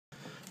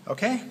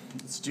Okay,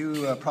 let's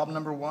do problem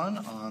number 1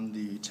 on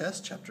the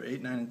test, chapter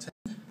 8, 9, and 10.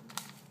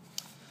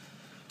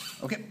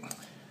 Okay,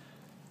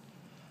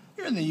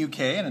 you're in the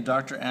UK and a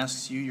doctor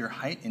asks you your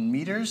height in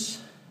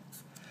meters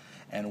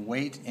and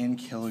weight in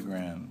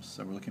kilograms.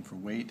 So we're looking for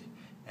weight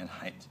and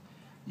height.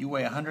 You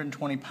weigh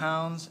 120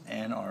 pounds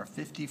and are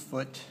 50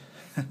 foot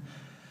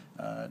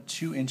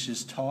 2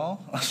 inches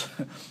tall.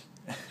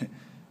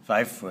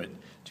 5 foot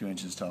 2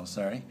 inches tall,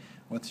 sorry.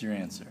 What's your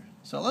answer?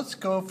 So let's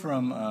go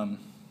from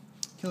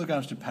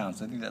kilograms to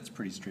pounds. I think that's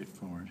pretty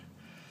straightforward.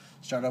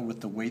 Start out with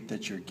the weight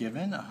that you're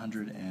given,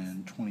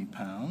 120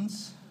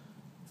 pounds.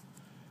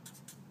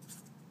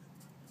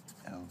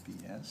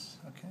 LBS,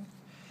 okay.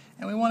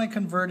 And we want to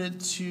convert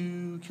it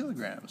to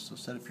kilograms. So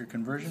set up your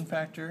conversion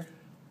factor,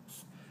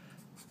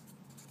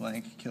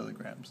 blank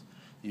kilograms.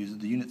 The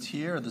units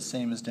here are the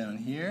same as down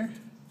here,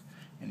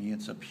 and the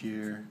units up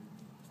here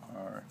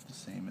are the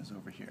same as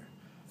over here.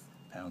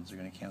 Pounds are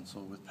going to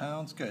cancel with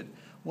pounds. Good.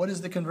 What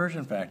is the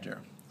conversion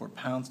factor for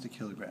pounds to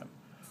kilogram?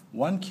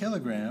 1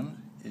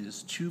 kilogram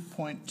is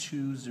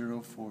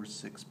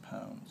 2.2046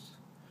 pounds.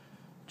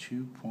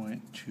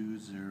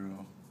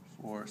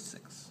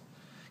 2.2046.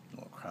 A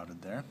little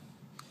crowded there.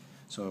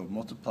 So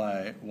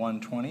multiply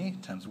 120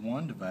 times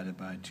 1 divided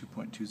by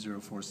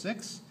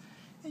 2.2046,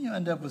 and you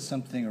end up with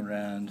something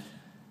around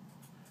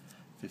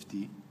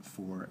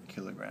 54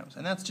 kilograms.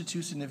 And that's to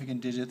 2 significant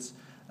digits.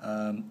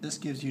 This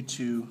gives you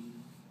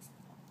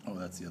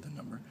that's the other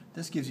number.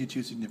 This gives you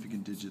 2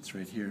 significant digits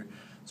right here,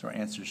 so our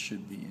answer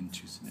should be in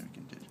 2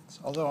 significant digits.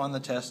 Although on the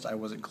test I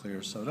wasn't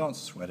clear, so don't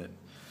sweat it.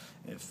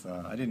 If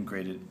I didn't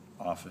grade it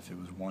off if it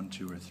was 1,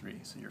 2, or 3,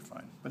 so you're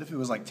fine. But if it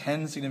was like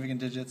 10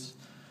 significant digits,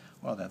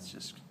 well,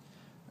 that's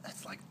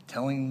like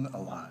telling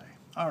a lie.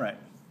 All right,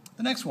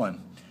 the next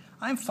one.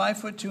 I'm 5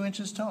 foot 2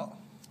 inches tall,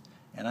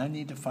 and I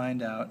need to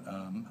find out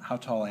how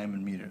tall I am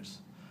in meters.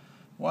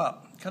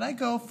 Well, could I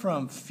go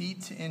from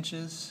feet to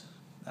inches?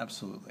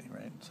 Absolutely,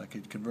 right? So I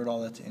could convert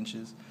all that to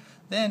inches.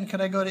 Then could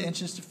I go to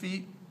inches to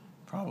feet?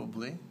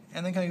 Probably.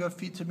 And then can I go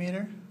feet to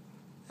meter?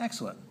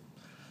 Excellent.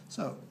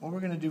 So what we're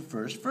going to do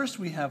first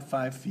we have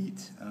 5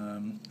 feet.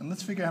 And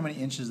let's figure out how many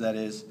inches that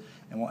is,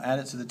 and we'll add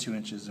it to the 2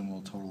 inches and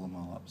we'll total them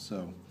all up.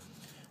 So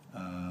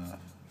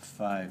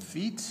 5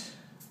 feet.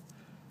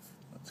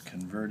 Let's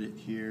convert it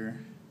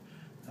here.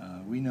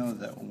 We know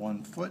that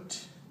 1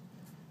 foot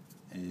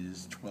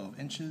is 12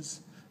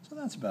 inches, so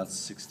that's about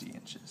 60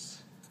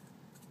 inches.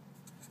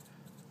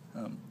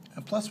 And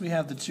plus we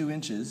have the 2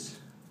 inches,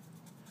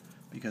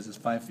 because it's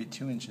 5 feet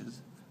 2 inches,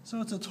 so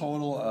it's a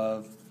total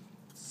of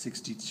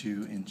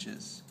 62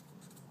 inches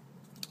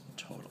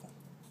total.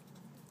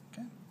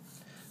 Okay,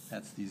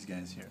 that's these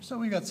guys here. So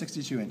we got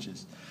 62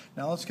 inches.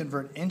 Now let's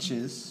convert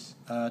inches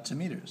to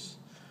meters.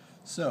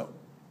 So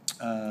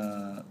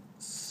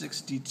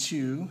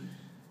 62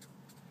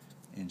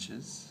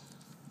 inches.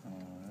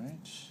 All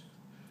right,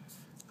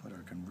 put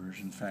our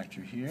conversion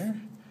factor here.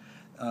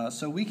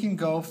 So we can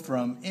go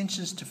from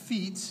inches to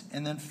feet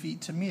and then feet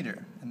to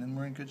meter, and then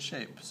we're in good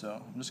shape.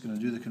 So I'm just going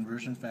to do the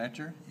conversion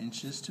factor,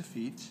 inches to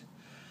feet.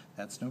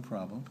 That's no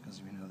problem because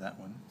we know that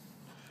one,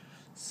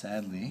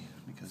 sadly,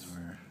 because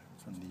we're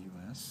from the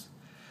U.S.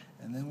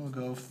 And then we'll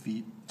go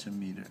feet to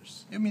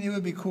meters. I mean, it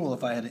would be cool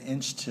if I had an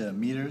inch to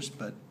meters,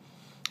 but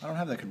I don't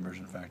have that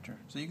conversion factor.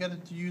 So you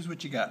got to use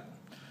what you got.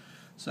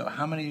 So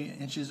how many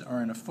inches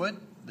are in a foot?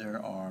 There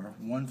are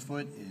 1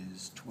 foot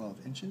is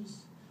 12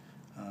 inches.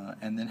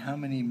 And then how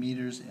many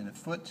meters in a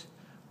foot?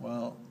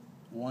 Well,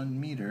 1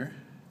 meter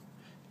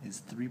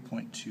is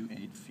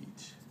 3.28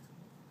 feet.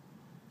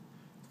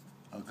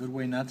 A good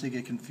way not to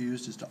get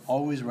confused is to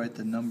always write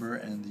the number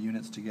and the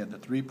units together.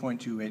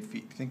 3.28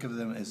 feet. Think of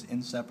them as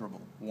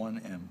inseparable.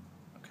 1m.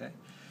 Okay?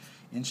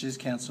 Inches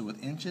cancel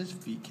with inches.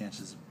 Feet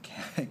cancels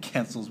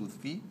with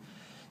feet.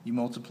 You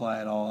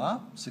multiply it all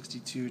up.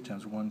 62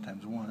 times 1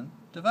 times 1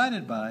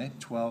 divided by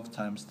 12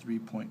 times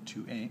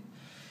 3.28.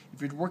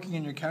 If you're working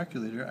in your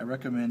calculator, I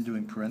recommend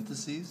doing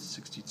parentheses,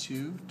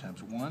 62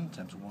 times 1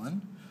 times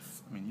 1.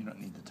 I mean, you don't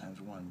need the times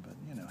 1, but,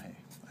 hey,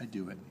 I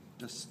do it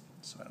just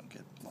so I don't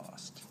get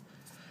lost.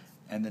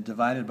 And then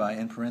divided by,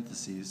 in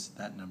parentheses,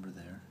 that number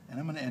there. And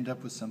I'm going to end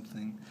up with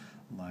something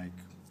like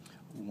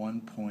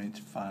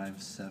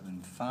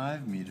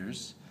 1.575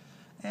 meters.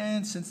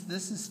 And since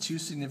this is 2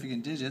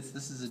 significant digits,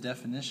 this is a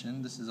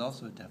definition, this is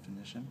also a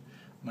definition,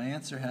 my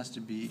answer has to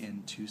be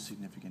in 2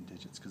 significant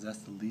digits, because that's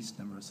the least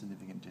number of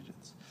significant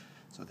digits.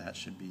 So that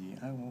should be,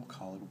 I will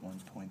call it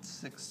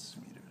 1.6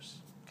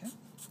 meters. Okay?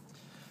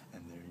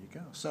 And there you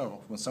go.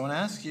 So when someone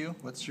asks you,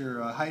 what's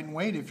your height and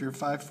weight if you're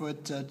 5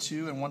 foot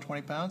 2 and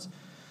 120 pounds?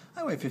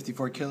 I weigh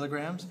 54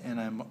 kilograms, and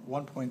I'm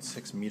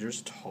 1.6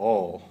 meters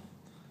tall.